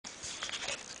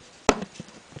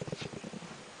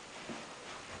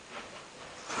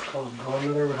Go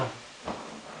another round.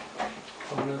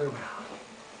 Go another round.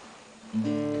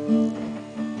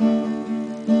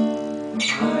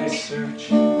 I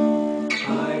search,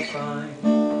 I find,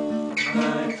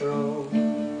 I throw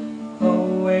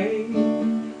away,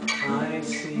 I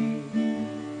see,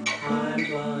 I'm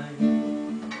blind,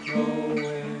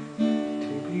 nowhere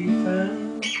to be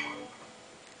found.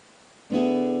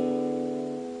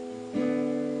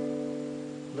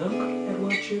 Look at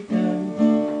what you've done.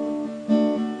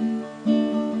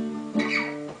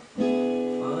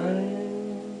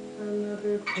 Find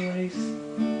another place.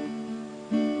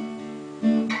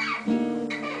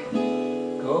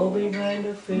 Go behind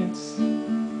a fence.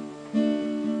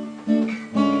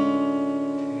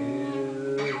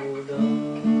 Till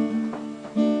dawn.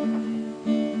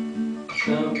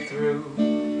 Jump through,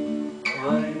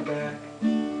 wind back,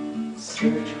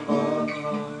 search hard.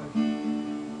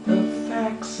 The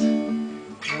facts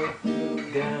look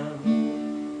down.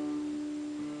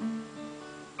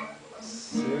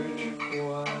 Search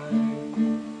wide.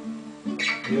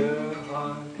 Your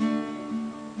heart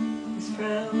is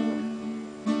found.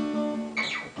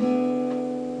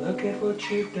 Look at what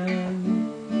you've done.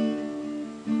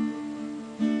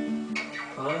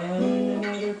 Find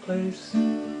another place.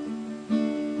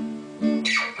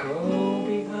 Go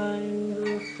behind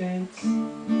the fence.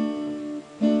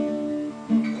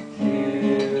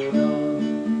 Till dawn.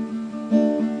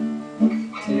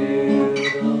 Till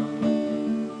dawn.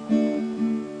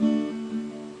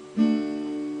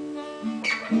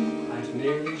 I've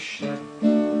nearly shut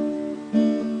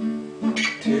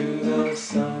to the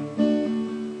sun.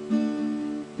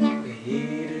 The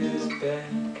heat is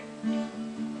back.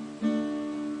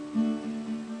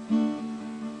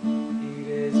 Heat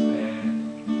is back.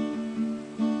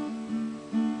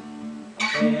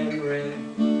 And red,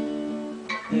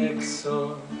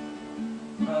 exor,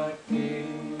 I